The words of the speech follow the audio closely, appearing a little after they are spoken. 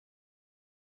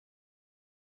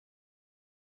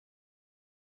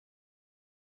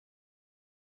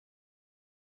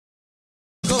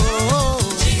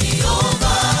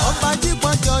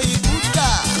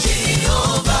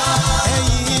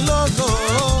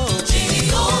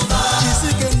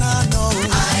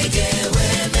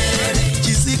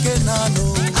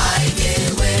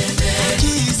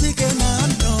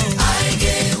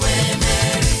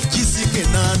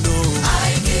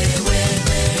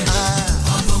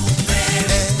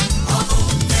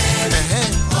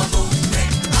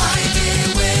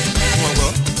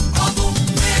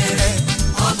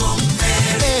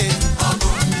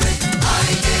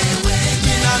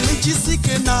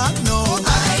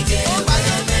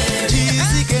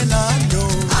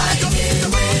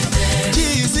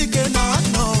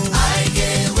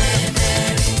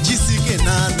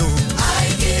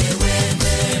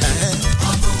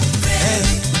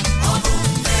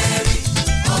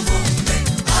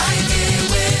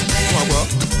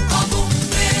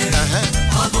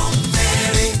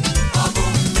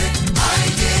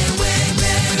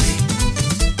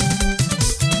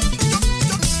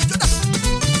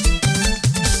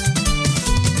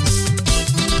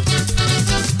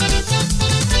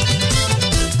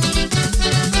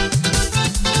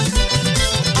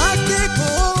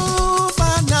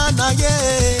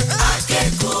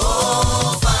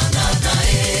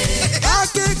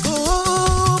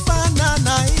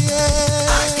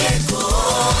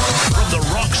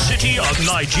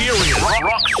Nigeria.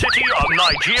 Rock City of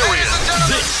Nigeria.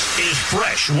 This is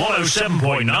Fresh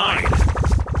 107.9.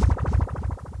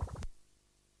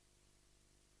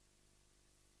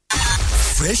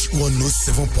 Fresh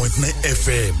 107.9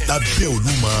 FM lábẹ́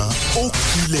Olúmọ ó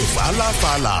kilẹ̀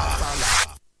fàlàfàlà.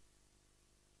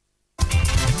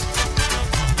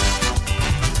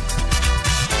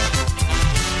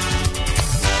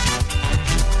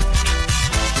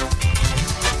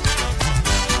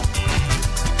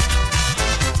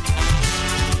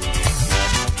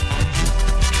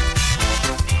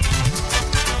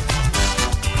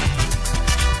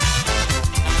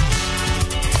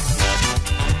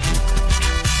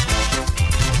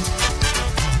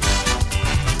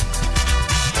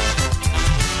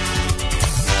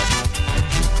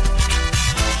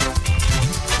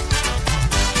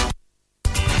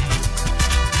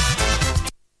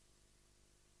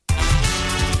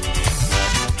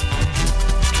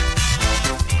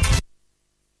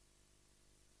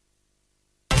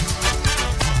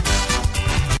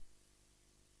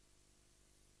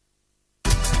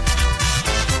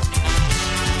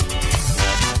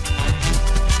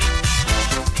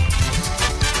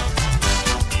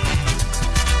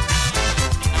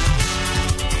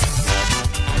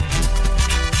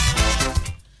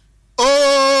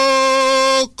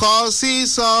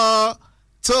 sísọ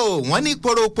tó wọ́n ní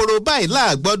poroporo báyìí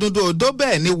láàgbọ́dúndó odó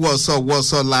bẹ́ẹ̀ ni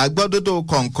wọ̀sọ̀wọ̀sọ̀ làgbọ́dúndó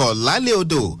kọ̀ǹkọ̀ lálẹ́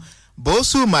odò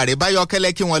bóṣù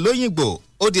màrìbáyọkẹ́lẹ́ kí wọ́n lóyìnbó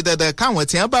ó di dandan káwọn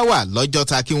tí wọ́n bá wà lọ́jọ́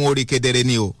ta kí wọ́n rí kedere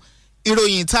ni o.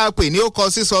 ìròyìn tá a pè ní ó kọ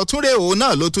sísọ túnrẹ́ òun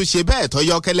náà ló tún ṣe bẹ́ẹ̀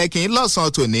tọ́yọ́kẹ́lẹ́ kí n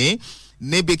lọ́sàn-án tòní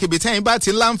níbikíbi tẹ́yìn bá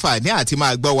ti láǹfààní àti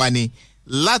máa gbọ́ wa ni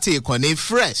láti ìkànnì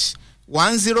Fresh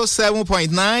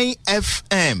 107.9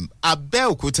 FM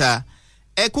Abẹ́òkúta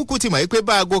ẹ kúkú ti mọ̀ pé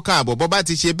bá aago kan àbọ̀bọ̀ bá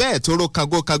ti ṣe bẹ́ẹ̀ tóró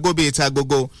kango bíi ta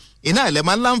gbogbo iná ilẹ̀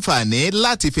máa ń láǹfààní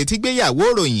láti fetígbéyàwó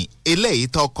ròyìn eléyìí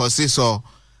tọkọ sísọ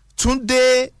Túndé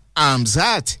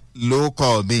Hamzat ló kọ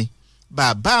mi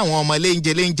bàbá àwọn ọmọ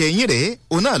léńjẹ yín rèé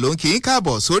òun náà ló ń kí í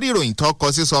káàbọ̀ sórí ìròyìn tọkọ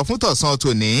sísọ fún tọ̀sán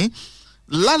tòní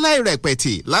láláì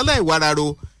rẹpẹ̀tì láláì wararo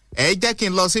ẹ jẹ́ kí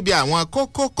n lọ síbi àwọn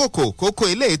kókó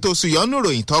eléyìí tó sùyọ́nù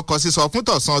ìròyìn tọkọ sísọ fún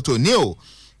tọ̀sán tòní o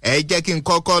ẹ jẹ́ kí n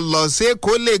kọ́kọ́ lọ sí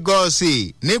Èkó Lagos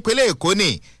nípínlẹ̀ Èkó ní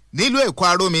nílùú Èkó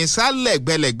arómi sálẹ̀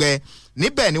gbẹlẹ̀gbẹ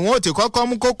níbẹ̀ ni wọ́n ti kọ́kọ́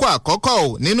mú kókó àkọ́kọ́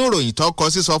ò nínú ìròyìn tó kọ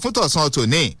sísọ fún tọ̀sán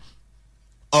tòní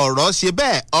ọ̀rọ̀ ṣe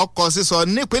bẹ́ẹ̀ ọkọ̀ sísọ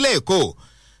nípínlẹ̀ Èkó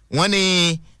wọ́n ní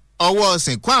ọwọ́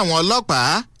sìnkú àwọn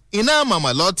ọlọ́pàá iná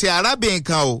mọ̀mọ́ lọ ti arábìnrin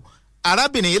kan o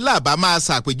arábìnrin yìí làbá máa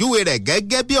ṣàpèjúwe rẹ̀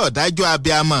gẹ́gẹ́ bí ọ̀dájú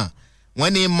abiyamọ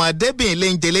wọ́n ní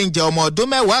mọ̀débìnrin léńjẹ ọmọ ọdún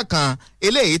mẹ́wàá kan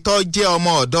eléyìí tó jẹ́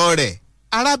ọmọ ọ̀dọ́ rẹ̀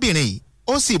arábìnrin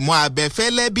ó sì mú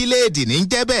abẹfẹ́lẹ́ bíléèdì ní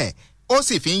jẹ́bẹ̀ ó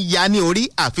sì fi ń ya ní orí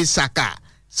àfi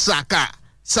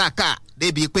ṣàkà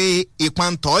débi pé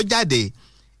ìpọ́n tọ́ jáde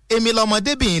èmi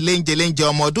lọmọdébìnrin léńjẹ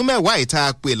ọmọ ọdún mẹ́wàá ìta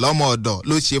pè lọ́mọ ọ̀dọ̀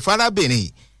ló ṣe fárábìnrin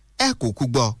ẹ kò kú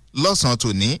gbọ́ lọ́sàn-án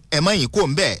tòní ẹ mọ̀yìn kò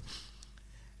ń bẹ̀.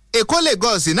 Èkó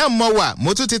Lagos náà mọ̀ wà mo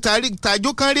tún ti tajú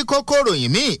kan rí kókó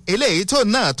ròyìn míì eléyìí tó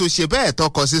náà tó ṣe bẹ́ẹ̀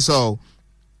tọkọ sísọ o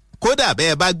kódà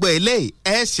bẹ́ẹ̀ bá gbọ́ eléyìí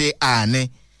ẹ ṣe àní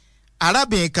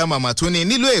arábìnrin kan màmá tún ní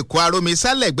nílùú Èkó arómi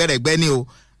sálẹ̀ gbẹ̀rẹ̀gbẹ́ ni o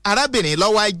arábìnrin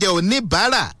lọ́wọ́ jẹ́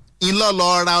oníbàárà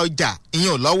ńlọ́lọ́ ra ọjà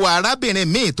ìyẹn lọ́wọ́ arábìnrin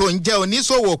míì tó ń jẹ́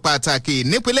oníṣòwò pàtàkì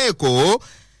nípínlẹ̀ Èkó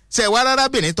ṣẹ̀wá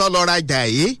arábìnrin tó lọ rajà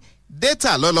yìí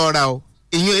dẹ́tà lọ́lọ́ ra o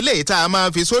ìyẹn eléyìí tá a máa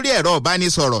fi sórí ẹ̀rọ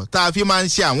ìbánisọ̀rọ̀ tá a fi máa ń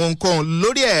ṣe àwọn nǹkan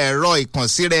lórí ẹ̀rọ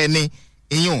ìkànsíra ẹni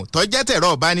ìyẹn tó jẹ́ tẹ̀rọ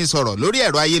ìbánisọ̀rọ̀ lórí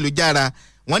ẹ̀rọ ayélujára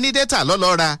wọ́n ní dẹ́tà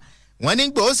lọ́lọ́ ra wọ́n ní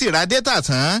gbòó sì ra dẹ́tà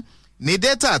tán ní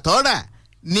dẹ́tà tọ́ra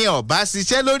ní ọba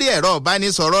ṣiṣẹ́ lórí ẹ̀rọ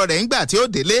ìbánisọ̀rọ̀ rẹ̀ ńgbà tí ó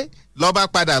délé lọ́ba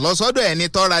padà lọ sọ́dọ̀ ẹni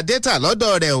tó ra dẹ́tà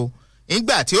lọ́dọ̀ rẹ̀ o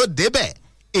ńgbà tí ó débẹ̀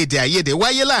èdè àìyedè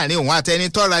wáyé láàrin òun àtẹni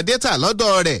tó ra dẹ́tà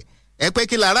lọ́dọ̀ rẹ̀ ẹ pé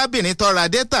kí lárábìnrin tó ra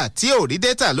dẹ́tà tí ò rí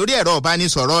dẹ́tà lórí ẹ̀rọ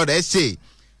ìbánisọ̀rọ̀ rẹ̀ ṣe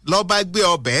lọ́ba gbé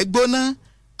ọbẹ̀ gbóná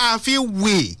àfi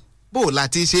wè bó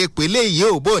láti ṣe pélé yìí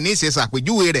ò bó ní ṣe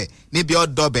ṣàpèjúwe rẹ̀ níbi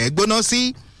ọdọbẹ̀ gbóná sí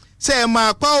ṣe é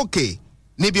máa pa òkè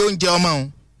níbi oúnjẹ ọmọ òun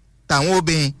tàwọn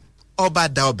obìnrin ọba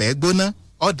da ọbẹ̀ gbóná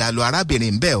ọ̀dàlù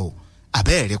arábìnrin bẹ́ẹ̀ o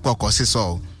àbẹ́ẹ̀rí pọkọ sísọ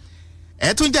o. ẹ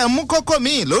tún jẹ́ mú kókó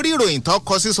míì lórí ìròyìn tó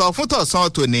kọ sísọ fún tọ̀sán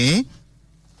tòní.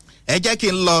 ẹ jẹ́ kí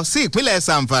n lọ sí ìpínlẹ̀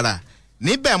Zamfara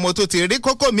níbẹ̀ mo tún ti rí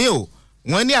kókó míì o.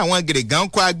 wọ́n ní àwọn gìrìgàn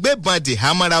kó agbébọn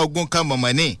dìhámọ́ra ogun kan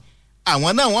mọ̀mọ́ ni.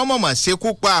 àwọn náà wọ́n mọ̀mọ́ ṣekú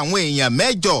pa àwọn èèyàn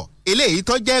mẹ́jọ eléyìí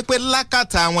tó jẹ́ pé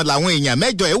lákàtà àwọn làwọn èèyàn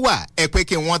mẹ́jọ ẹ̀ wà ẹ pé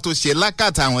kí wọ́n tó ṣe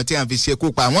lákàtà àwọn tí wọ́n fi ṣekú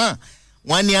pa wọ́n.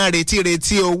 wọ́n ní à ń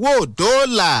retí owó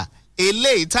dọ́là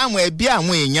eléyìí táwọn ẹbí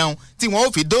àwọn èèyàn tí wọn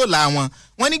ò fi dóòlà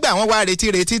wọn nígbà wọn wá retí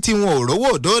tí wọn ò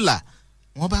rówó dóòlà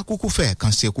wọn bá kúkú fẹ́ẹ̀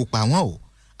kan ṣekú pa wọn o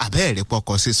àbẹ́ẹ̀rẹ́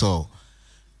pọkọ sísọ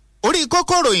orí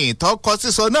kókó ròyìn tó kọ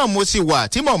sísọ náà mo sì wà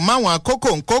tí mò ń máwọn kókó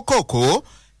ń kókòkó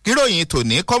kí ròyìn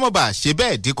tòní kọ́mọ́bà ṣe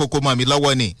bẹ́ẹ̀ dí kókó mọ́ mi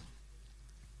lọ́wọ́ ni.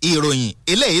 ìròyìn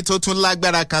eléyìí tó tún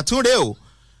lágbára kan tún rèé o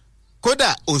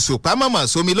kódà òṣùpá mọ̀mọ̀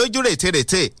sómi lójú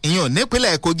rètérètè ìyún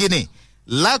nípínlẹ̀ Kogi ni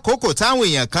lákòókò táwọn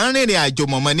èèyàn kan rìnrìn àjò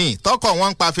mọ̀mọ́ ni tọkọ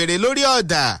wọn ń pa fèrè lórí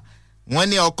ọ̀dà wọn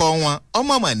ní ọkọ wọn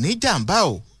ọmọọmọ ní jàǹbá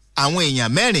o àwọn èèyàn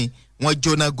mẹ́rin wọn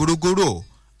jóná gúrúgúrú o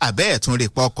àbẹ́ ẹ̀ tún rè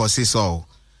pọ̀ ọkọ̀ sísọ o.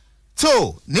 tó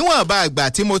níwọ̀n bá àgbà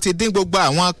tí mo ti dín gbogbo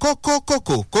àwọn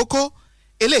kókó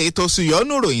eléyìí tó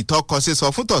suyọ́nù ròyìn tó kọ sísọ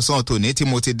fún tọ̀sán tòní tí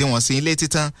mo ti dín wọn sí ilé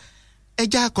títán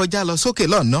ẹjá kọjá lọ sókè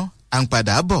lọ́nà à ń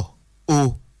padà bọ̀ ó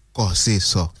kọ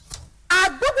sísọ.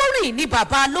 agbówórìn ni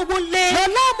bàbá lówó lé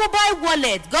lọ́lá mobile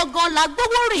wallet gangan la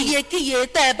gbówórìn iyekíye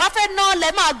tẹ́ ẹ bá fẹ́ ná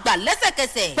lẹ́ máa gbà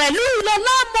lẹ́sẹ̀kẹsẹ̀ pẹ̀lú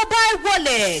lọ́lá mobile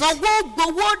wallet sanwó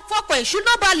gbowó fọkàn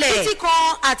ìṣúná balẹ̀ títí kan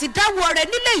àti dáwọ́ rẹ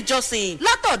nílé ìjọsìn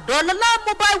látọ̀dọ̀ lọ́lá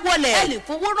mobile wallet ẹ lè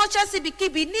fowó ránṣẹ́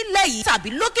síbikíbi nílẹ̀ yìí tàbí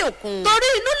lókè òkun torí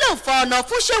inú lè fa ọ̀nà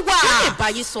fúnṣẹ́ wà ó lè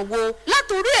báyìí sanwó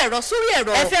látòrí ẹ̀rọ sórí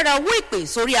ẹ̀rọ ẹ fẹ́ ra owó ìpè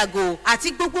sórí aago àti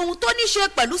gbogbo ohun tó ní ṣe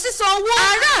pẹ̀lú sísan owó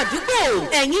ará àdúgbò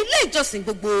ẹ̀yìn ilé ìjọsìn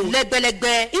gbogbo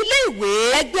lẹ́gbẹ̀lẹ́gbẹ̀ ilé ìwé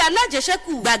ẹgbẹ́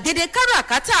alájẹsẹ́kù gbàgede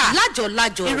káràkátà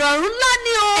lájọ̀lájọ̀ ìrọ̀rùn ńlá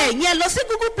ni o ẹ̀yin ẹ lọ sí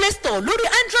Google Play Store lórí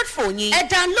Android phone yín ẹ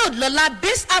download lọ́la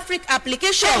Base Africa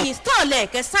application ẹ install ẹ̀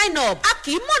kẹ́ sign up a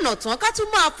kì í mọ̀nà tán ká tún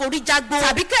máa forí jágbó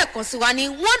tàbí kẹ́ẹ̀kan sí wa ní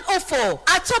 104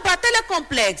 Atoba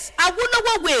Telecomplex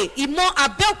Awolowo Way Ìmọ̀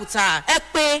Abẹ́òkúta ẹ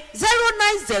pè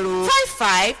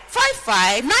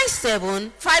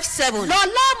 09055559757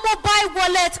 lọ́la mobile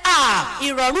wallet app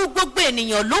ìrọ̀rùn gbogbo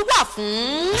ènìyàn ló wà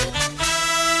fún.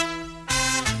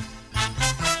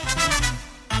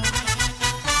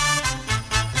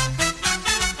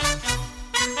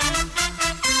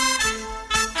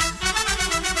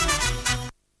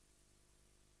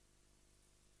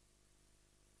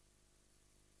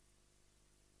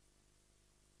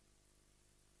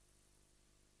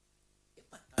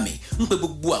 ń pe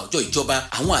gbogbo àjọ ìjọba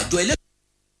àwọn àjọ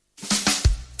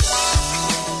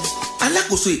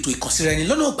alákòóso ètò ìkànsíra ẹni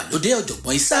lọ́nà ìgbàlódé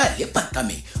ọ̀jọ̀gbọ́n Ìsáàlẹ̀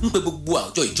Pàntàmì ń pe gbogbo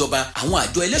àjọ ìjọba àwọn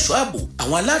àjọ ẹlẹ́ṣọ́ ààbò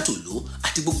àwọn aláàtòló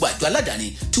àti gbogbo àjọ aládàáni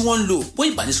tí wọ́n ń lo òpó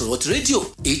ìbánisọ̀rọ̀ ti rédíò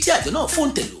èyí tí àjọ náà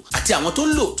fòǹtẹ̀ lò àti àwọn tó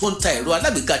ń lò tó ń ta ẹ̀rọ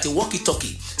alágbèéká ti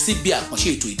walkie-talkie síbi àkànṣe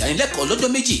ètò ìdánilẹ́kọ̀ọ́ lọ́jọ́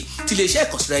méjì tí iléeṣẹ́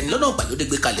ìkànsíra ẹni lọ́nà ìgbàlódé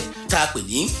gbé kalẹ̀ tá a pè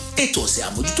ní ètò ọ̀sẹ̀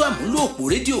àmójútó àmúlò òpó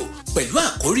rédíò pẹ̀lú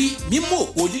àkórí mímú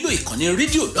òpó lílo ìkànnì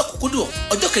rédíò lọ́kùnkúndùn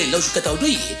ọjọ́ 14 oṣù kẹta ọdún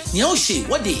yìí ni a ó ṣe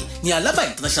ìwọ́de ní Alábà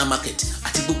International Market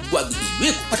àti gbogbo agbègbè ìlú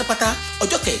Èkó pátápátá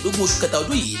ọjọ́ 15 oṣù kẹta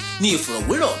ọdún yìí ní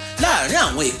ìfọ̀rọ̀wérọ̀ láàárín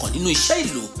àwọn ìkànnì nínú iṣẹ́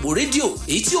ìlò òpó rédíò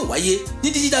èyí tí ó wáyé ní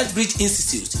Digital Bridge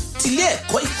Institute ti ilé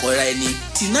ẹ̀kọ́ ìkọ́ra ẹni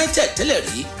ti United tẹ́lẹ̀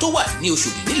rí tó wà ní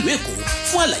Òṣòdì nílùú Èkó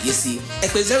fún àlàyé sí ẹ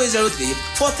pè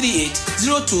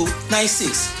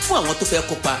 003-438-0296 fún àwọn tó fẹ́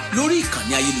kópa lórí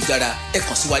ìkànnì ayélujára ẹ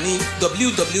kàn sí wa ní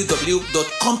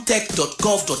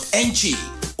www.comtech.gov.ng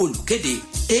olùkéde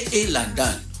AA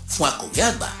Landan fún akọ̀wé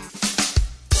àgbà.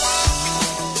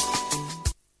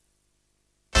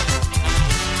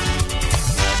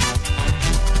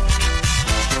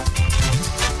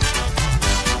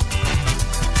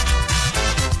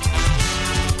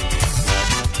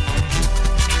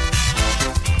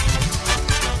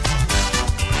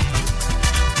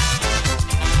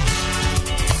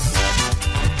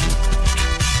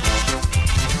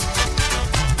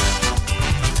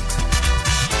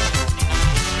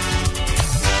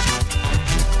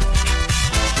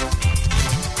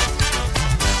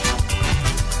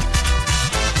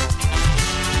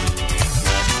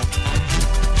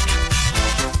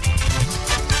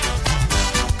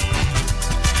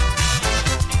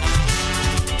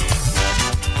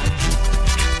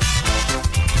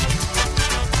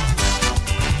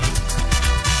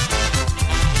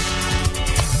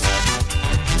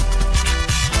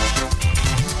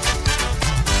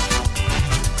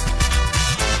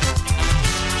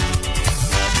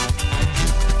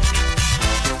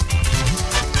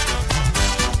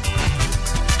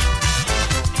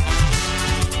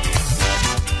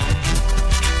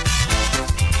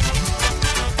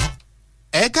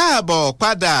 káàbọ̀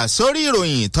padà sórí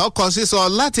ìròyìn tọkọ sísọ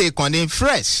láti ìkànnì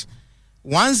Fresh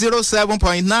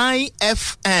 107.9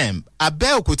 FM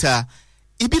Abẹ́òkúta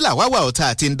ibi làwa wà ó tá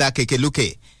a ti ń da kékelúkè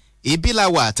ibi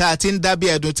làwà tá a ti ń dá bí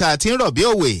ẹdun tá a ti ń rọ̀ bí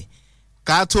òwe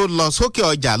ká tó lọ sókè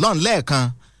ọjà lọ́n lẹ́ẹ̀kan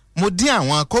mo dín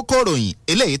àwọn kókó ròyìn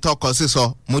eléyìí tọkọ sísọ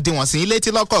mo dín wọn sí létí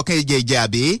lọ́kọ̀ọ̀kan èjèèjì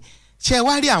àbí ṣé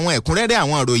wá rí àwọn ẹ̀kúnrẹ́rẹ́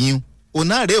àwọn ìròyìn òun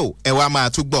náà rèé o ẹ wá máa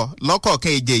tún gbọ́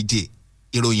lọ́kọ̀ọ̀kan èjèèjì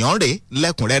ìròyìn ọ̀rẹ́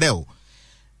lẹ́kùnrẹ́rẹ́ o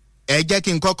ẹ jẹ́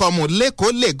kí n kọ́kọ́ mú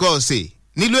lẹ́kọ̀ọ́ Lagos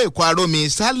nílùú Èkó arómi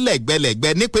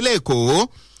sálẹ̀gbẹ̀lẹ̀gbẹ̀ nípínlẹ̀ Èkó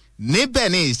níbẹ̀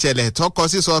ni ìṣẹ̀lẹ̀ tọkọ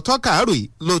sísọ tọ́kàárù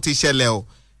ló ti ṣẹlẹ̀ o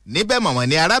níbẹ̀ mọ̀mọ́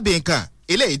ni arábìnrin kan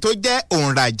eléyìí tó jẹ́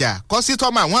òǹrajà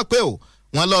kọ́sítọ́mà wọn pé o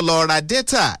wọ́n lọ ra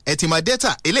data ẹ̀tìmọ̀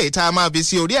data eléyìí tá a máa fi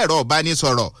sí orí ẹ̀rọ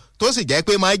ìbánisọ̀rọ̀ tó sì jẹ́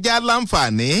pé máa já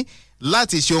láǹfààní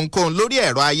láti ṣe ohunkóhun lórí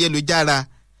ẹ̀rọ ayélujára.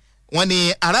 Wọ́n ní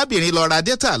arábìnrin lọ ra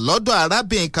data lọ́dọ̀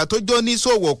arábìnrin kan tó jó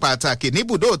níṣòwò pàtàkì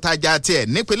níbùdó ìtajà tiẹ̀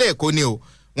nípínlẹ̀ Èkó ni o.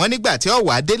 Wọ́n nígbà tí ó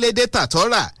wá délé data tó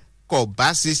rà kò bá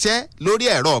ṣiṣẹ́ lórí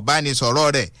ẹ̀rọ ìbánisọ̀rọ̀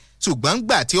rẹ̀ ṣùgbọ́n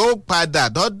gbà tí ó padà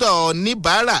dọ́dọ̀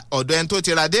oníbàárà ọ̀dọ̀ ẹni tó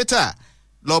ti ra data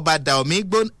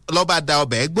lọ́ba da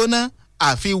ọbẹ̀ gbóná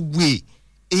àfi wì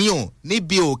iyùn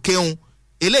níbi òkèun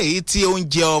eléyìí tí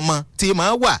oúnjẹ ọmọ ti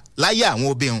máa wà láyé àwọn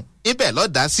obìnrin ibẹ̀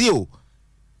lọ́dà sí o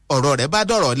ọ̀rọ̀ rẹ̀ bá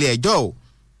dọ̀rọ̀ lé ẹjọ́ o.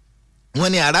 Wọ́n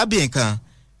ní arábìnrin kan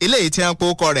eléyìí tí wọ́n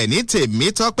pokọ rẹ̀ ní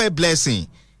Tèmítọ́pẹ́ Blessing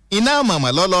iná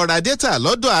mọ̀mọ́ lọ́lọ́ ra data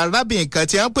lọ́dọ̀ arábìnrin kan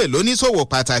tí wọ́n pè lóníṣòwò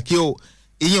pàtàkì o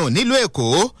ìyẹn nílùú Èkó.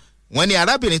 Wọ́n ní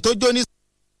arábìnrin tó jó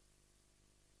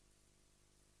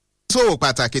níṣòwò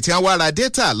pàtàkì tí wọ́n wá ra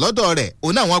data lọ́dọ̀ rẹ̀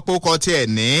òun náà wọ́n pokọ tiẹ̀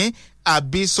ní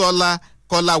Abísọ́lá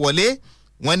Kọ́láwọlé.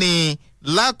 Wọ́n ní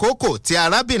lákòókò tí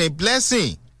arábìnrin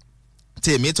Blessing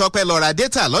Tèmítọ́pẹ́ lọ ra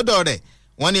data lọ́dọ̀ rẹ̀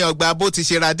wọ́n ní ọgbà bó ti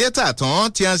ṣe ra data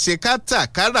tán tí wọ́n ṣe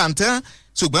kátàkárà tán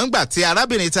ṣùgbọ́n gbà tí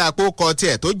arábìnrin tá a kó kọ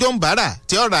tiẹ̀ tó jó ń bára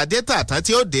tí ó ra data tán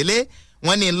tí ó délé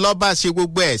wọ́n ní lọ́ba ṣe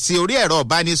gbogbo ẹ̀ sí orí ẹ̀rọ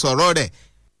ìbánisọ̀rọ̀ rẹ̀.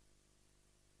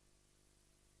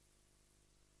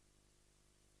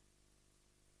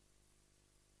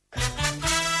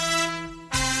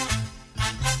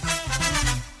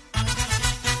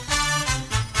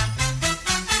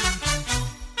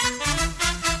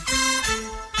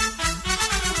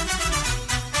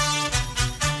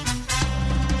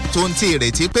 tó ń ti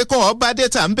ìrètí pé kó wọn bá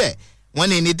data ń bẹ̀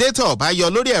wọ́n ní data ọ̀bá yọ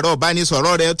lórí ẹ̀rọ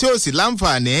ìbánisọ̀rọ̀ rẹ̀ tí ó sì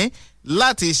láǹfààní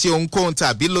láti ṣe ohunkóhun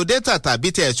tàbí lo data tàbí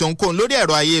tẹ̀ ṣe ohunkóhun lórí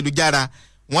ẹ̀rọ ayélujára.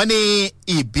 Wọ́n ní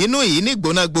ìbínú yìí ní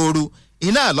gbóná gbooru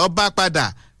iná lọ bá padà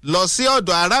lọ sí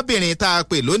ọ̀dọ̀ arábìnrin tá a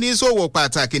pè lóníṣòwò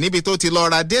pàtàkì níbi tó ti lọ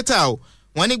ra data o.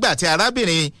 Wọ́n nígbà tí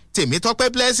arábìnrin Tèmítọ́pẹ́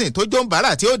Blessing tó jó ń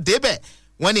bára tí ó débẹ̀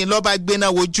wọ́n ní lọ́ba gbéná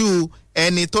wojú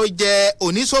ẹni tó jẹ́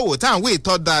oníṣòwò táwọn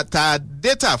ìtọ́ta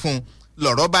data fún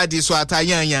lọ̀rọ̀ bá di sọ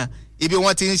àtayànyàn ibi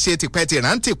wọ́n ti ń ṣe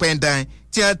tìpẹ́tìrántìpẹ́ ndan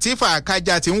tí wọ́n ti fà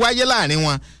kájà ti ń wáyé láàrin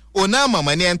wọn. Òun náà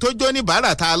mọ̀mọ́ ni ẹni tó jó ní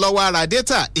bàárà tá a lọ́wọ́ ara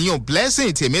data ìyún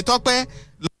Blessing Tèmítọ́pẹ́.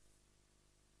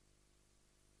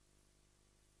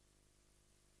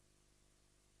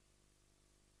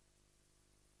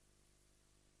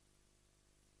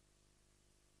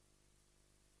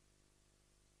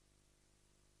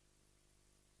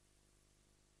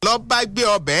 lọ́ba gbé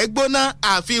ọbẹ̀ gbóná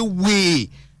àfi wíì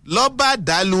lọ́ba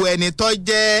dàlú ẹni tó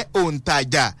jẹ́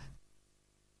òǹtajà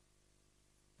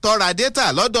tọ́ra data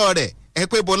lọ́dọ̀ rẹ̀ ẹ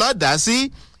pé bó lọ́ọ́ dá sí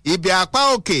ibi apá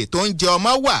òkè tó ń jẹ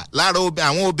ọmọ wà lára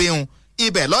àwọn obìnrin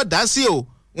ibẹ̀ lọ́ọ́ dá sí o.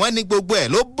 Wọ́n ní gbogbo ẹ̀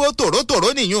ló bó tòrótòró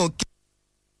nìyún.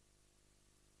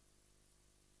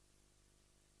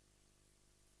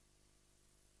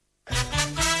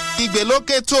 Igbe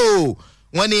lókè tó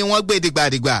wọ́n ní wọ́n gbé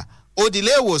dìgbàdìgbà ó di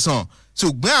ilé ìwòsàn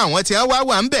ṣùgbọ́n àwọn tí wọ́n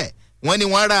wá ń bẹ̀ wọ́n ní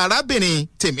wọ́n ra arábìnrin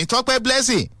Tèmítọ́pẹ́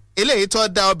Blessing eléyìí tó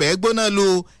da ọbẹ̀ gbóná lu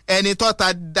ẹni tó ta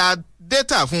da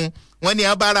data fún. Wọ́n ní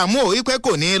abara mú o ipe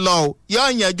kò ní í lọ o yóò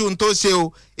yanjú n tó ṣe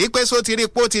o ipe so ti rí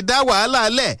pé ó ti dá wàhálà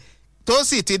lẹ̀ tó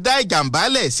sì ti dá ìjàmbá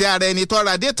lẹ̀ sí ara ẹni tó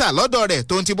ra data lọ́dọ̀ rẹ̀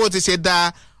tó ń ti bó ti ṣe da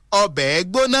ọbẹ̀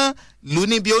gbóná lu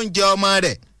níbi oúnjẹ ọmọ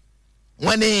rẹ̀.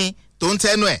 Wọ́n ní tó ń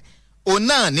tẹnu ẹ̀ òun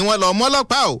náà ni wọ́n lọ mọ́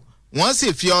ọlọ́pàá o wọ́n sì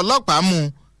fi ọlọ́pàá mú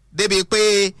débi pé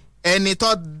ẹni tó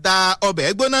da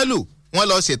ọbẹ̀ gbóná lù wọ́n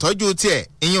lọ ṣètọ́jú tiẹ̀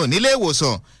ìyẹn nílé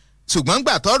ìwòsàn ṣùgbọ́n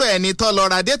gbà tọ́rọ̀ ẹni tó lọ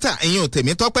ra data ìyẹn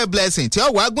Tèmítọ́pẹ́ Blessing tí ó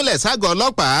wàá gúnlẹ̀ ságọ̀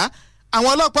ọlọ́pàá àwọn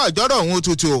ọlọ́pàá ọ̀jọ́rọ̀ òun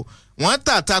tutù wọ́n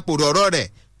tàtàkùrọ̀ ọ̀rọ̀ rẹ̀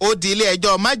ó di ilé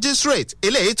ẹjọ́ magistrate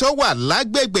eléyìí tó wà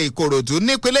lágbègbè Ìkòròdú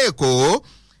nípínlẹ̀ Èkó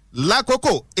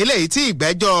lákòókò eléyìí tí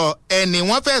ìgbẹ́jọ́ ẹni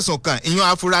wọ́n fẹ̀sùn kàn ìyẹn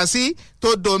afurasí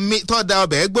tó da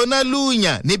ọbẹ̀ gbóná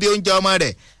lùyàn níbi oúnjẹ ọmọ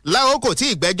rẹ̀ lákòókò tí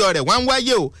ìgbẹ́jọ́ rẹ̀ wá ń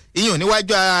wáyé o ìyẹn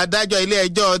níwájú adájọ́ ilé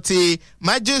ẹjọ́ ti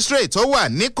magistrate tó wà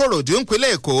ní Ìkòròdú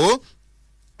nípínlẹ̀ Èkó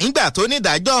nígbà tó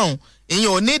nídàájọ́ ọ̀hún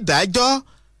ìyẹn onídàájọ́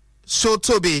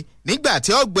Sótóbi nígbà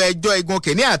tí ó gbọ́ ẹjọ́ igun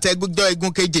kìíní àtẹgbẹ́jọ́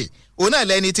igun kejì òun náà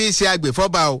lẹni tí í ṣe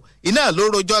agbèfọ́ba o iná ló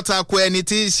rojọ́ tako ẹni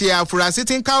tí í ṣe afurasí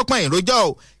tí ń ká ọ̀pọ̀ ìrojọ́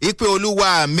o ìpè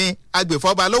olúwa mi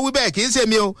agbèfọ́ba ló wí bẹ́ẹ̀ kì í ṣe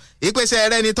mi o ìpèsè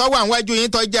ẹrẹ́ ni tọ́wọ́ àwájú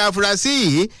yín tó jẹ́ afurasí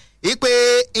yìí ìpè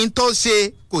ń tó ṣe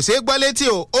kò ṣeé gbọ́ létí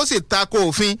o ó sì tako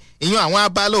òfin ìyún àwọn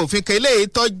abala òfin kan eléyìí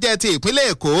tó jẹ́ ti ìpínlẹ̀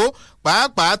Èkó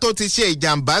pàápàá tó ti ṣe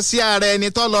ìjàmbá sí ara ẹni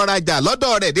tó lọ rajà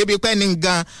lọ́dọ̀ rẹ̀ débi pẹ́ ní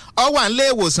gan ó wà nílé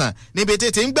ìwòsàn níbi tí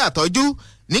ti ń gbà tọ́jú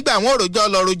nígbà wọn òròjọ́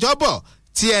lọ rojọ́ bọ̀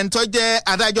tí ẹni tó jẹ́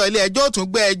adájọ́ ilé ẹjọ́ tún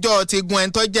gbé ẹjọ́ ti gun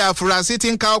ẹni tó jẹ́ afurasí tí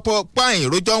ń ká pọ́ìn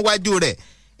rojọ́ wájú rẹ̀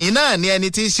iná ni ẹni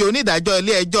tí í ṣe onídàájọ́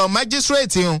ilé ẹjọ́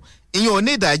májísírèètì ìyẹn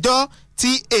onídàájọ́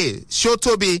T.A.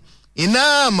 Ṣótóbi iná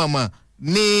mọ̀mọ́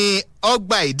ni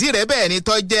ọgbà ìdí rẹ̀ bẹ́ẹ̀ ni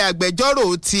tó jẹ́ agbẹjọ́rò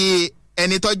ti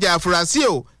ẹni tó jẹ́ afurasí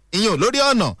o ìyẹn lórí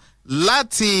ọ̀nà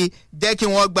láti jẹ́ kí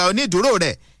wọ́n gba onídùúró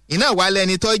rẹ̀ iná wà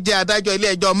lẹ́ni tó jẹ́ adájọ́ ilé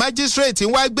ẹjọ́ májísírèètì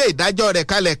wá gbé ìdájọ́ rẹ̀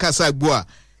kalẹ̀ kàṣàgbọ́à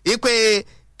ipe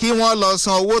kí wọ́n lọ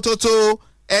san owó tó tó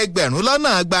ẹgbẹ̀rún lọ́nà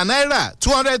àgbà náírà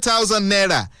 200,000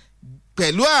 naira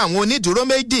pẹ̀lú àwọn onídùúró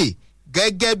méjì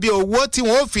gẹ́gẹ́ bí owó tí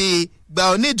wọ́n fi gba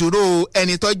onídùúró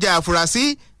ẹni tó jẹ́ afurasí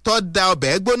tó da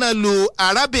ọbẹ̀ gbóná lu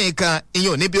arábìnrin kan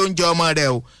ìyẹn níbi oúnjẹ ọmọ rẹ̀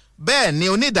o bẹ́ẹ̀ ni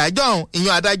onídàájọ́ ọ̀hún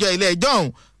ìyẹn adájọ́ ilé ẹjọ́ ọ̀hún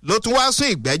ló tún wá sún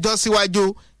ìgbẹ́jọ́ síwájú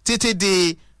títí di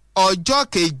ọjọ́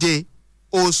 7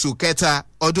 oṣù kẹta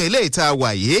ọdún ilé ìta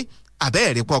wàyé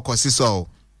àbẹ́ẹ̀rí pọkọ sísọ o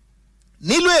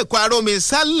nílùú Èkó arómi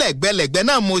sálẹ̀gbẹ̀lẹ̀gbẹ̀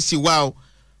náà mo sì wá o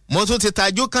mo tún ti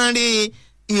tajú kan rí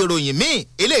ìròyìn míì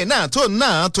eléyìí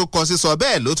náà tó kọ sísọ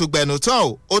bẹ́ẹ̀ ló tún gbẹnu tán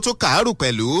o ó tún kàárù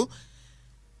pẹ̀lú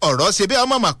ọ̀rọ̀ ṣe bí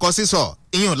ọmọ mà kọ sísọ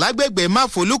ìyún lágbègbè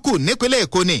Máfolúkù nípínlẹ̀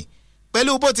Èkó ni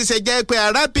pẹ̀lú bó ti ṣe jẹ́ pé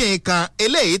arábìnrin kan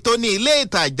eléyìí tó ní ilé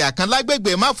ìtajà kan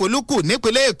lágbègbè Máfolúkù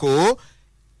nípínlẹ̀ Èkó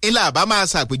ilà àbá máa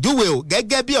ṣàpèjúwe o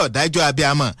gẹ́gẹ́ bí ọ̀dájú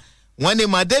abiyamọ wọ́n ní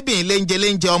mọ̀débìn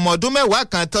léńjẹ ọmọ ọdún mẹ́wàá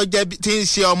kan tí ń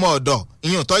ṣe ọmọ ọ̀dọ̀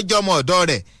ìyún tó jẹ́ ọmọ ọ̀dọ̀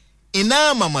rẹ̀ iná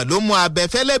mọ̀mọ̀ ló mú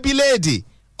abẹ́fẹ́lẹ́ bíléèdì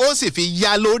ó sì fi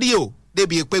ya lórí o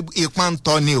débi pé ìpọ́n ń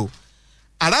tọ́ ni o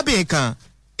arábìnrin kan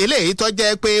eléyìí tó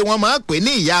jẹ́ pé wọ́n máa ń pè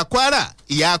ní ìyá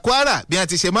Kwara bí wọ́n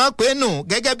ti ṣe máa ń pè nù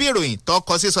gẹ́gẹ́ bí ìròyìn tó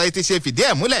kọ sísọ yìí ti ṣe fìdí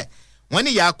ẹ̀ múlẹ̀ wọ́n ní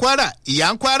ìyá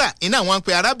Kwara iná wọn ń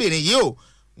pe arábìnrin yìí o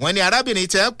wọ́n ní arábìnrin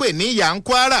tí wọ́n pè ní ìyá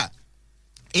Kwara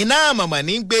iná mọ̀mọ̀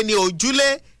ní gbé ní ojúlé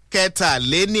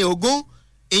 23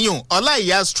 ìyún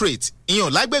Ọláìyá street ìyún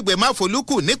lágbègbè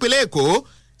Máfolúkù nípínlẹ̀ Èkó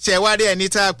ṣẹ̀wárí ẹni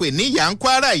tá a pè ní ìyá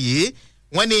Kwara yìí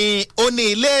wọ́n ní ó ní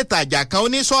ilé ìtajà kan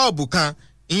oníṣọ́ọ̀bù kan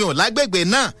ìyún lágbègbè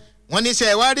náà wọ́n ní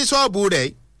ṣẹ̀wárí ṣọ́ọ̀bù rẹ̀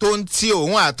tó ń ti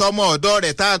òun àtọmọ ọ̀dọ́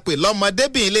rẹ̀ tá a pè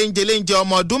lọ́mọdébìn léńjẹ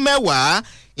ọmọ ọdún 10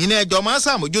 iná ẹjọ́ máa ń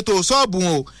ṣàmójútó ṣọ́ọ̀bù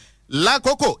o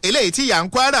lákòókò eléyìí tí ìyá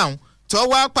Kwara ń tó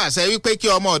wá pàṣẹ wípé kí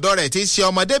ọmọ ọ̀dọ́ rẹ̀ ti ṣe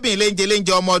ọmọdébìn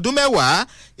léńjẹ ọmọ ọdún 10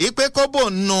 ìpè kó bò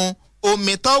ń nu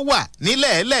omi tó wà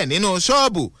nílẹ̀ẹ́lẹ̀ nínú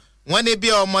ṣọ́ọ̀bù wọ́n ní bí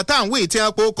ọmọ táwọn wí tí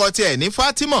wọ́n kó kọ tiẹ̀ ní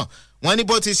Fatima wọ́n ní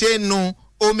bó ti ṣe ń nu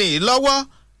omi lọ́wọ́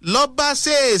lọ́ba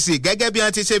ṣèèṣì gẹ́gẹ́ bí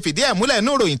wọ́n ti ṣe fìdí ẹ̀ múlẹ̀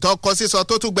nínú ìròyìn tó kọ sísọ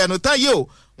tó tún gbẹnu tán yìí o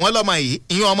wọ́n lọ́mọ yìí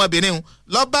ìyún ọmọbìnrin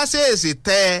lọ́ba ṣèèṣì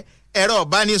tẹ ẹ̀rọ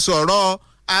ìbánisọ̀rọ̀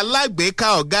alágbèéká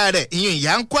ọ̀gá rẹ̀ ìyún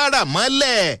ìyá Kwara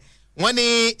mọ́lẹ̀ wọ́n ní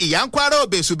ìyá Kwara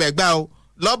òbèṣùbẹ̀gbà o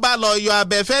lọ́ba lọ yọ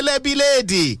abẹ́fẹ́lẹ́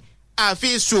bíléèdì àfi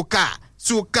ṣùkà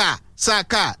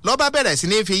lọ́ba bẹ̀rẹ̀ sí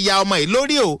ní fi ya ọmọ yìí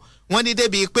lórí o wọ́n ní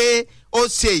débi pé ó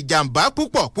ṣe ìjàmbá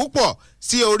púpọ̀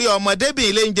sí orí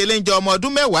ọmọdébìn léńjẹ ọmọ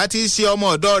ọdún 10 tí í ṣe ọmọ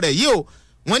ọ̀dọ́ rẹ̀ yìí o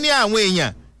wọ́n ní àwọn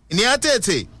èèyàn ní á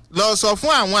tètè lọ sọ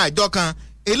fún àwọn àjọ kan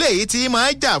eléyìí tí máa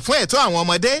ń jà fún ẹ̀tọ́ àwọn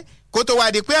ọmọdé kó tó wá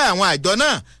di pé àwọn àjọ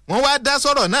náà wọ́n wá dá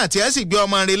sọ̀rọ̀ náà tí ẹ sì gbé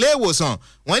ọmọ rìn ilé ìwòsàn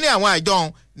wọ́n ní àwọn àjọ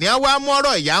ní á wá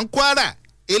mọ́rọ̀ ìyá Kwara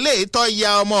eléyìí tó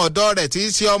ya ọmọ ọ̀dọ́ rẹ̀ tí í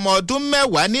ṣe ọmọ ọdún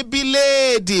 10 ní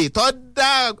bíléèdì tó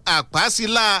dá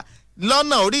àpásílà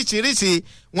lọ́nà oríṣiríṣi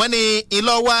wọ́n ní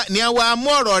ìlọ́wà ní á wá mú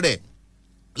ọ̀rọ̀ rẹ̀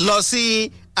lọ sí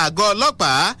àgọ́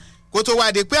ọlọ́pàá kó tó wá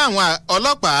di pé àwọn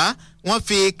ọlọ́pàá wọ́n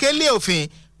fi kélé òfin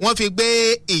wọ́n fi gbé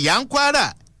ìyá Kwara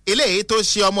eléyìí tó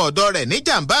ṣe ọmọ ọ̀dọ́ rẹ̀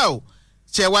níjàmbá o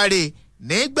ṣẹ̀wárí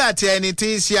nígbà tí ẹni tí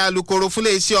í ṣe alukoro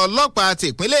fúnlé iṣẹ́ ọlọ́pàá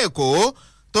tìpínlẹ̀ Èkó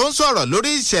tó ń sọ̀rọ̀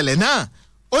lórí ìṣẹ̀lẹ̀ náà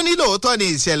ó ní lóòótọ́ ni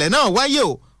ìṣẹ̀lẹ̀ náà wáyé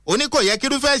o ó ní kò yẹ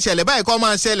kírúfẹ́ ìṣẹ̀lẹ̀ báyìí kó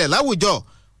máa ṣẹlẹ̀ láwùjọ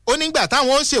ó nígbà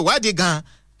táwọn ó ṣèwádìí gan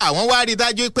àwọn wá rí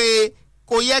dájú pé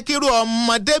kò yẹ kírú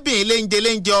ọmọdébìn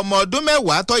léńjẹ ọmọ ọdún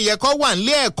 10 tó yẹ kó wà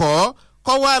nílé ẹ̀kọ́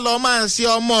kó wá lọ máa ṣe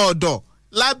ọmọ ọ̀dọ̀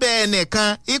lábẹ́ ẹnìkan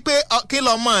ipe kí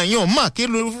lọmọ yùn mọ̀ kí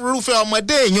irúfẹ́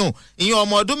ọmọdé ìyún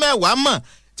ọmọ ọdún 10 mọ̀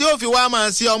tí ó fi wá máa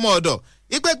ṣe ọmọ ọ̀dọ̀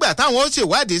ipe gbà táwọn ó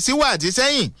ṣèwádìí síwádìí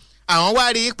sẹ́yìn àwọn wá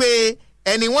rí i pé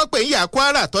ẹni wọ́n pè ń yà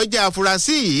Kwara tó jẹ́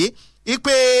afurasí yìí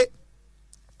ipe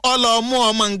ọlọ́mú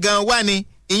ọmọ ngan wá ni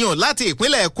ìyún láti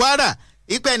ìpínlẹ̀ Kwara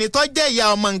ipe ẹni tó jẹ́ ìyá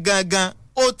ọmọ gangan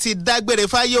ó ti dágbére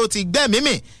fáyé ó ti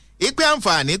gbẹ́mímì ipe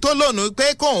àǹfààní tó lónìí pé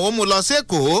kóun ó mú lọ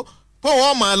sékòó kóun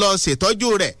ó máa lọ ṣètọ́jú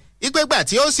rẹ̀ ipe gbà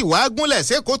tí ó sì wá gúnlẹ̀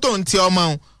sékòó tó ń ti ọmọ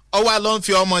òun ọwá ló ń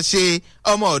fi ọmọ ṣe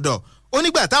ọmọ ọ̀dọ̀ ó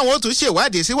nígbà táwọn ó tún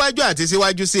ṣèwádìí síwájú àti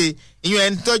síwájú sí ìyún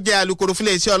ẹni tó jẹ́ alukoro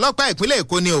fúnlé iṣẹ́ ọlọ́pàá ìpínlẹ̀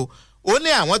Èkó ni o ó ní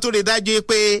àwọn tó rí dájú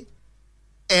pé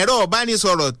ẹ̀rọ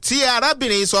ìbánisọ̀rọ̀ tí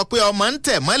arábìnrin sọ pé ọmọ ń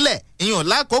tẹ̀ mọ́lẹ̀ ìyún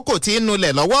lákòókò tí ń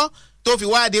nulẹ̀ lọ́wọ́ tó fi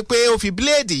wá di pé ó fi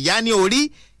bíléèdì yá ní orí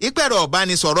ìpẹ̀rọ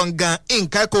ìbánisọ̀rọ̀ gan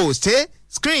nǹkan kò ṣe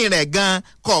screen rẹ̀ gan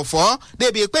kò fọ́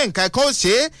débi pé nǹkan kò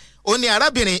ṣe ó ní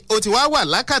arábìnrin ó ti wá wà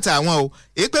lákàtà àwọn o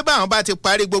èpè báwọn bá ti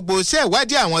parí gbogbo iṣẹ́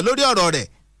ìwádìí àwọn lórí ọ̀rọ̀ rẹ̀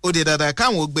ó di dandan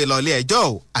káwọn ó gbé lọ ilé ẹjọ́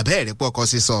o àbẹ́ẹ̀rí pọkọ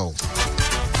sísọ o.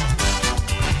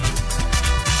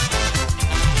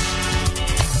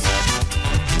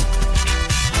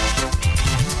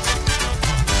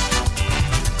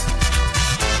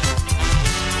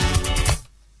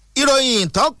 ìròyìn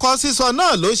tó kọ sísọ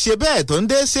náà ló ṣe bẹ́ẹ̀ tó ń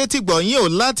dé sétí gbọ̀nyìn ò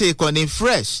láti ìkànnì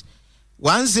fresh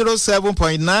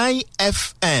 107.9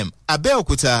 FM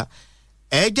Abẹ́òkúta.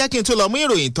 ẹ jẹ́ kí n tó lọ mú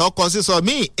ìròyìn tó kọ sísọ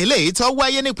míì eléyìí tó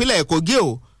wáyé nípínlẹ̀ Kogi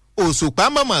o. Òṣùpá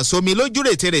mọ̀mọ̀ sómi lójú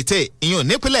rètèrètè ìyún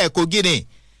nípínlẹ̀ Kogi ni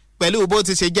pẹ̀lú bó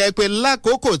ti ṣe jẹ́ pé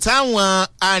lákòókò táwọn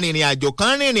arìnrìn-àjò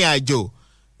kan rìnrìn àjò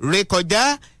rékọjá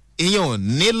ìyún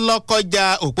ní Lọ́kọ́jà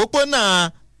òpópónà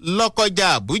Lọ́kọ́jà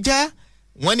Àbújá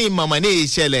wọ́n ní mọ̀mọ́ ní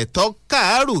ìṣẹ̀lẹ̀ tó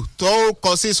káàrù tó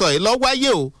kọ sísọ yìí ló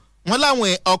wáyé o. wọ́n láwọn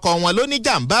ọkọ̀ wọn ló ní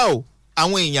jàǹbá o.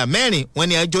 àwọn èèyàn mẹ́rin wọ́n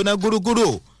ní jóná gúrúgúrú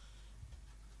o.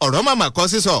 ọ̀rọ̀ mọ̀mọ́ kọ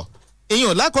sísọ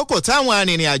ìyún lákòókò táwọn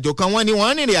arìnrìn-àjò kan wọ́n ní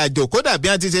wọ́n rìnrìn àjò kódà bí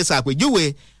wọ́n ti ṣe ṣàpèjúwe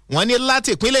wọ́n ní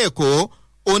láti ìpínlẹ̀ Èkó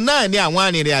òun náà ni àwọn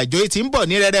arìnrìn-àjò yìí ti ń bọ̀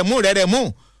ní rẹ́rẹ́mú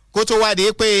kó tó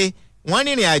wádìí pé wọ́n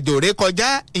rìnrìn àjò rékọjá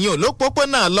ìyún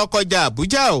lópópónà Lọ́kọ́jà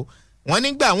Àbújá o. wọ́n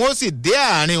nígbà wọn ó sì dé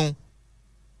àárín o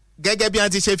gẹ́gẹ́ bí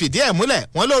wọ́n ti ṣe fìdí ẹ̀ múlẹ̀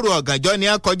wọ́n lóru ọ̀gànjọ́ ni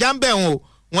wọ́n kọjá ń bẹ̀ wọn o.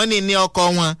 wọ́n ní ọkọ̀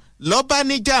wọn lọ́ba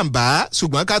ní jàǹbá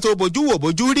ṣùgbọ́n ká tó bójú wò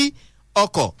bójú rí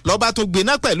ọkọ̀ lọ́ba tún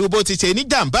gbiná pẹ̀lú bó ti ṣe ní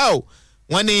jàǹbá o.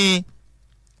 wọ́n ní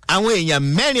àwọn èèyàn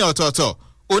mẹ́rin ọ̀tọ̀ọ̀tọ̀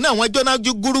òun náà wọ́n jóná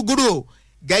gúrúgúrú o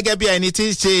gẹ́gẹ́ bí ẹni tí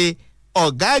ń ṣe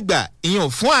ọ̀gá àgbà ìyún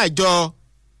fún àjọ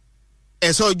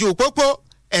ẹ̀ṣọ́ ojú pópó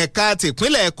ẹ̀ka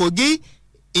tìpínlẹ̀ Kogi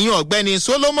ìyún ọ̀gbẹ́ni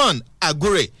Solomon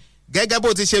Agure gẹ́gẹ́ bó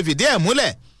ti ṣe fìdí ẹ̀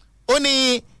múlẹ̀ ó ní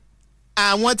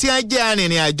àwọn tí wọ́n jẹ́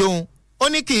arìnrìn àjò ó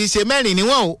ní kì í ṣe mẹ́rin ni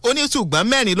wọ́n o ó ní ṣùgbọ́n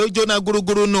mẹ́rin ló jóná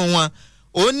gúrúgúrú nù wọn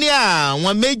ó ní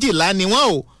àwọn 12 ni wọ́n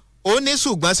o ó ní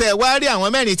ṣùgbọ́n ṣe wá rí àwọn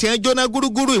mẹ́rin tí wọ́n jóná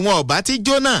gúrúgúrú ìwọ̀n ọ̀bá ti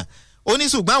jóná ó ní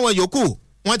ṣùgbọ́n àwọn yòókù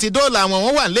wọ́n ti dóòlà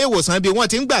wọ́n wà nílé ìwòsàn bí wọ́n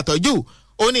ti ń gbà tọ́jú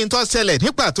ó ní tó ṣẹlẹ̀ ní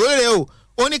pàtó rẹ̀ o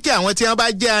ó ní kí àwọn tí wọ́n bá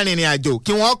jẹ́ arìnrìn àjò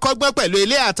kí wọ́n kọ́gbọ́n pẹ̀lú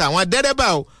ilé àtàwọn dẹ́rẹ́bà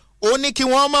o ó ní kí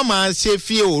wọ́n má máa ṣe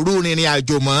fi òru rìnrìn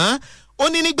àjò mọ́ ó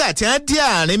ní nígbà tí wọ́n dé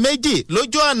àárín méjì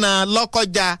lójú ọ̀nà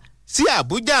Lọ́kọ́jà sí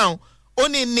Àbújá ó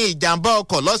ní ìjàmbá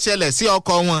ọkọ̀ ló ṣẹlẹ̀ sí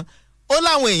ọkọ̀ wọn ó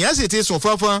láwọn èèyàn sì ti sùn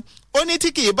fọ́nfọ́n ó ní tí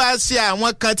kì í bá ṣe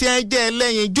àwọn kan tí wọ́n jẹ́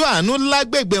ẹlẹ́yinjú àánú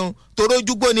lágbègbè wọn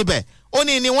torójúgbó níbẹ̀ ó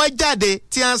ní wọ́n jáde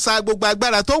tí wọ́n sa gbogbo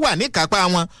agbára tó wà níkápá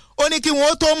wọn ó ní kí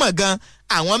wọ́n tó mọ̀ gan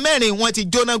àwọn mẹ́rin wọ́n ti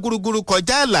jóná gúrúgúrú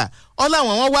kọjá àlà ó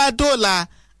láwọn wọ́n wá dóòlà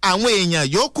àwọn èèyàn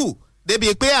yòókù débi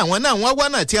pé àwọn náà wọ́n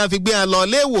wọ́nà tí wọ́n fi gbé wọn lọ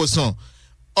ilé ìwòsàn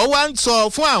ó wá ń sọ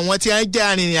fún àwọn tí wọ́n jẹ́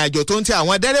arìnrìn àjò tó ń ti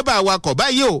àwọn dẹ́rẹ́bà awakọ̀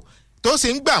báyìí o tó sì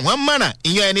ń gbà wọ́n mọ̀ràn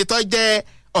ìyẹn ẹni tó jẹ́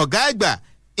ọ̀gá àgbà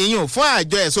ìyẹn fún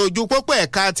àjọ ẹ̀ṣọ́ ojú pópó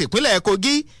ẹ̀ka tìpínlẹ̀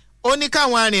Kogi ó ní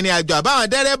káwọn arìnrìn àjò àbáwọn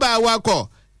dẹ́rẹ́bà awakọ̀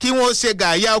kí wọ́n ṣe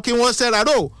gàyà kí wọ́n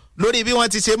ṣẹ́raró lórí bí wọ́n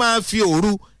ti ṣe máa ń fi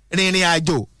òru rìnrìn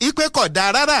àjò ìpè kọ̀ dá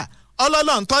rárá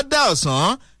ọlọ́lọ́run tó dá ọ̀sán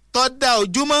tó dá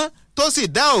ojúmọ́ tó sì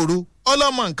dá òru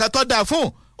ọlọ́mọ nǹkan tó dá fún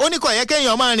ó ní kò yẹ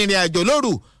kéèyàn máa rìnrìn àjò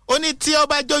lóru ó ní tí ó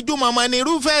bá jójúmọ́ mọ́ ní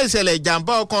irúfẹ́ ìṣẹ̀lẹ̀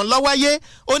ìjàmbá ọkàn lọ́wáyé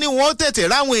ó ní wọ́n ó tètè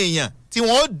ráwọn èèyàn tí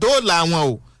wọ́n ó dóòlà wọn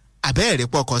o àbẹ́ẹ̀rẹ́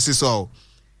pọkàn sísọ o.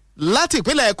 láti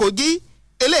ìpínlẹ̀ Kogi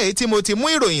eléyìí tí mo ti mú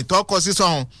ìròyìn tó kọ sísọ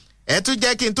hàn ẹ tún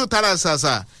jẹ́ kí n tún tara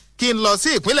ṣàṣà kí n lọ sí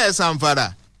ìpínlẹ̀ Zamfara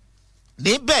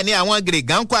níbẹ̀ ni àwọn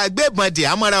gìrìgánkọ́ agbébọn dì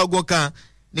àmọ́ra ogun kan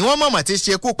ni wọ́n mọ̀mọ́ ti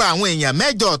ṣekú pa àwọn èèyàn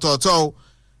 8 ọ̀tọ̀ọ̀tọ̀ o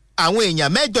àwọn èèyàn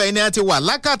 8 ẹni àti wà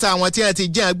lákàtà àwọn tí wọ́n ti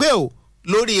jẹ́ gbé o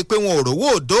lórí pé wọn ò rówó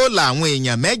dóòlà àwọn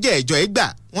èèyàn 8 ìgbà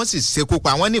wọ́n sì ṣekú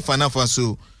pa wọ́n ní fanáfanṣu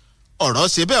ọ̀rọ̀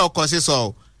ṣe bẹ́ẹ̀ ọkọ̀ sísọ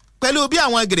o pẹ̀lú bí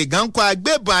àwọn gìrìgánkọ́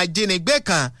agbébọn ajínigbé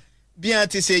kan bí wọ́n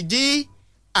ti ṣe jí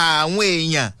àwọn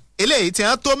èèyàn eléyìí tí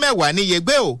wọ́n tó 10 níye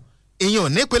gbé o ìyún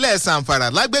nípínlẹ̀ Zamfara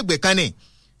lágbègbè kan ni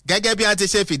gẹ́gẹ́ bí wọ́n ti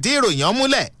ṣe fìdí ìròyìn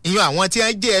múlẹ̀ ìyún àwọn tí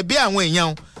wọ́n jẹ́ ẹbí àwọn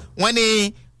èèyàn wọ́n ní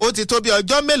ó ti tó bí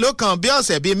ọjọ́ mélòó kan bí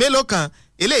ọ̀sẹ̀ bíi mélòó kan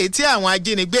eléyìí tí àwọn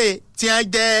ajínigbé tí wọ́n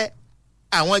jẹ́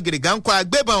àwọn gìrìgánkọ́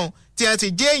agbébọn tí wọ́n ti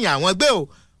jí èèyàn àwọn gbé o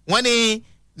wọ́n ní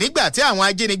nígbà tí àwọn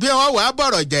ajínigbé wọn wàá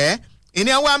bọ̀rọ̀ jẹ́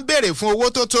ìní wọn ń béèrè fún owó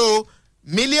tó tó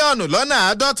mílíọ̀nù lọ́nà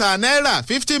 50 náírà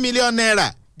 50 million naira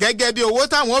gẹ́gẹ́ bí owó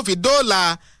táwọn ò fi dóòlà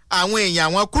àwọn èèyàn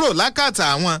wọn kúrò lákàtà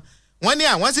àwọn wọ́n ní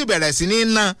àwọn sì bẹ̀rẹ̀ sí ní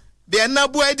ná bí ẹ ná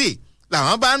búẹ́dì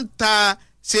làwọn bá ń ta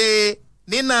ṣe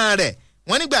níná rẹ̀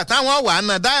wọ́n nígbà táwọn wà á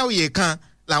ná dáòyè kan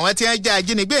làwọn tí wọ́n jẹ́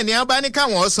ajínigbé ni wọ́n bá ní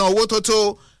káwọn san owó tó tó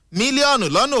mílíọ̀nù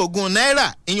lọ́nà 20 náírà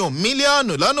ìyún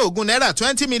mílíọ̀nù lọ́nà 20 náírà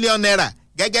 20 million naira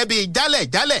gẹ́gẹ́ bí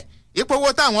jálẹ̀ ipò owó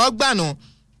táwọn gbànú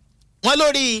wọ́n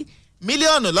lórí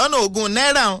mílíọ̀nù lọ́nà 20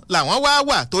 náírà làwọn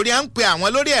wà torí à ń pe àwọn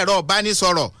lórí ẹ̀rọ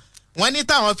ìbánisọ̀rọ̀ wọ́n ní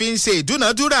táwọn fi ń ṣe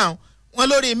ìdúnàdúrà wọ́n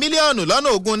lórí mílíọ̀nù lọ́nà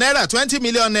 20 náírà 20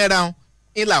 million naira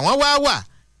ń làwọn wà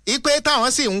ipe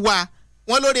táwọn sì ń wá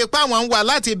wọ́n lórí ipá wọn ń wá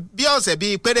láti bí ọ̀sẹ̀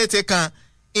bíi péréte kan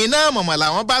iná mọ̀mọ́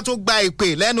làwọn bá tún gba ìpè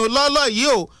lẹ́nu lọ́lọ́ yìí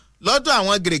o lọ́dọ̀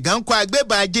àwọn gìrìgánkọ́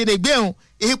agbébọn ajínigbé hùn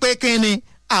ipe kínni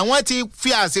àwọn ti fi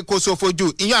àsìkò ṣòfò jù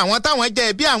ìyẹn àwọn táwọn jẹ́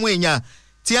ẹbí àwọn èèyàn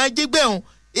tí wọ́n jí gbé hùn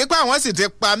ipa àwọn sì ti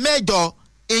pa 8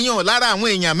 ìyẹn lára àwọn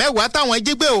èèyàn 10 táwọn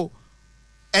jí gbé o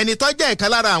ẹni tó jẹ́ ìkan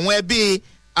lára àwọn ẹbí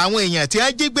àwọn èèyàn tí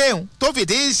wọ́n jí gbé hùn tó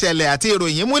fìdí ìṣẹ̀lẹ̀ àti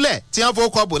ìròyìn múlẹ̀ tí wọ́n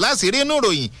fọkọ̀ bò láṣìírí inú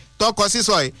ìròyìn tọkọ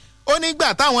sísọ ẹ̀ ó nígbà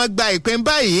táwọn gba ìpín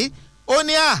báyìí ó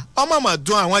ní ọmọ mọ̀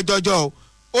dùn àwọn jọjọ o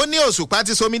ó ní Òṣùpá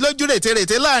ti somi lójú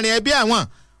rètérètè láàrin ẹbí àwọn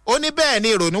ó ní bẹ́ẹ̀ ni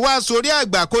ìrònú wá sórí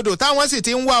àgbàkodò táwọn sì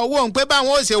ti ń wá owó òun pé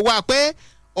báwọn ò ṣe wá pé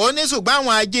ó ní ṣùgbọ́n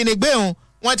àwọn ajínigbé òun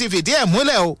wọ́n ti fìdí ẹ̀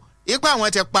múlẹ̀ o ipá àwọn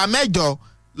ti pa 8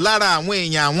 lára àwọn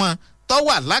èèyàn àwọn tó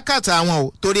wà lákàtà àwọn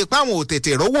o torí pé àwọn ò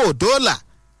tètè rówó dóòlà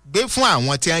gbé fún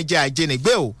àwọn tí wọ́n jẹ́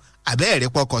ajínigbé o àbẹ́ẹ̀rí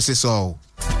pọkọ sísọ o.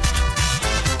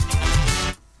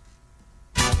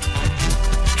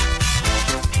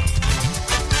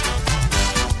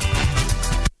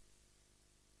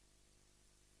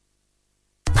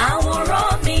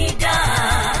 àwòrán mi dá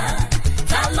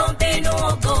ta ló ń bínú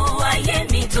ògo ayé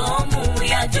mi tó mú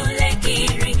yájú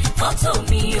lẹ́kìrì fọ́tò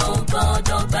mi ò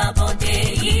gbọ́dọ̀ gbàbọ̀dé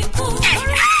ikú.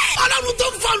 Ọlọ́run tó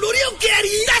ń fọ lórí òkè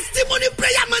ẹ̀rí testimony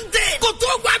prayer mountain kò tó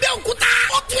gba Abẹ́òkúta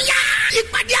ó tún yá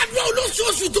ìpàdé àdúrà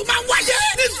olóṣooṣù tó máa ń wáyé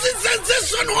ní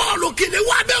sensation hall òkèlè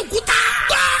wa Abẹ́òkúta.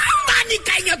 Tani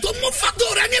kàyàn tó mú fọ́tò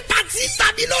rẹ ní pati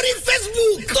tàbí lórí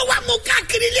Facebook tó wà mú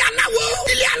káàkiri ilé aláwo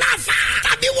ilé aláfa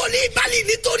tàbí wòlíì Bálì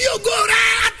nítorí ògo rẹ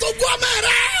àtògo ọmọ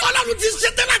rẹ. Ọlọ́run ti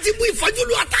ṣetán láti mú ìfọ́jú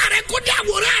lu ọ̀tá rẹ kó dé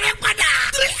àwòrán rẹ padà.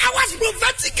 3 hours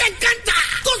prophetic encounter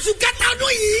tóṣù kẹta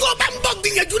ọdún yìí. Tó bá ń bọ̀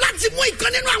gbìyànjú láti mú ìkan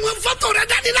nínú àwọn fọ́tò rẹ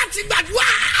dání láti gbàdúrà.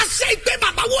 Àṣẹ ìpè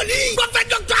bàbá wòlíì. Prọfẹ̀t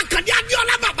Dr. Àkàndé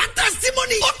Abíọ́lá bàbá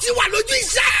testimony. Ó ti wà lójú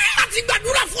iṣẹ́ láti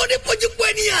gbàdúrà fún onípojúpo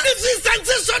ènìyàn. This is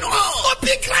sensation hall. Ó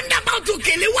bí roundabout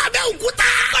òkèlè wa Abẹ́òkúta.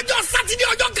 Ọjọ́ Sátidé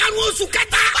ọjọ́ 5 oṣù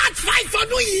kẹta. March 5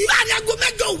 ọdún yìí. Láàrin aago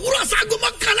 8 òwúrọ̀ sí aago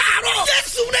 11 àárọ̀.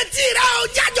 Jésù retí rẹ̀ o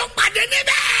jájọ pàdé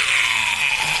níbẹ̀.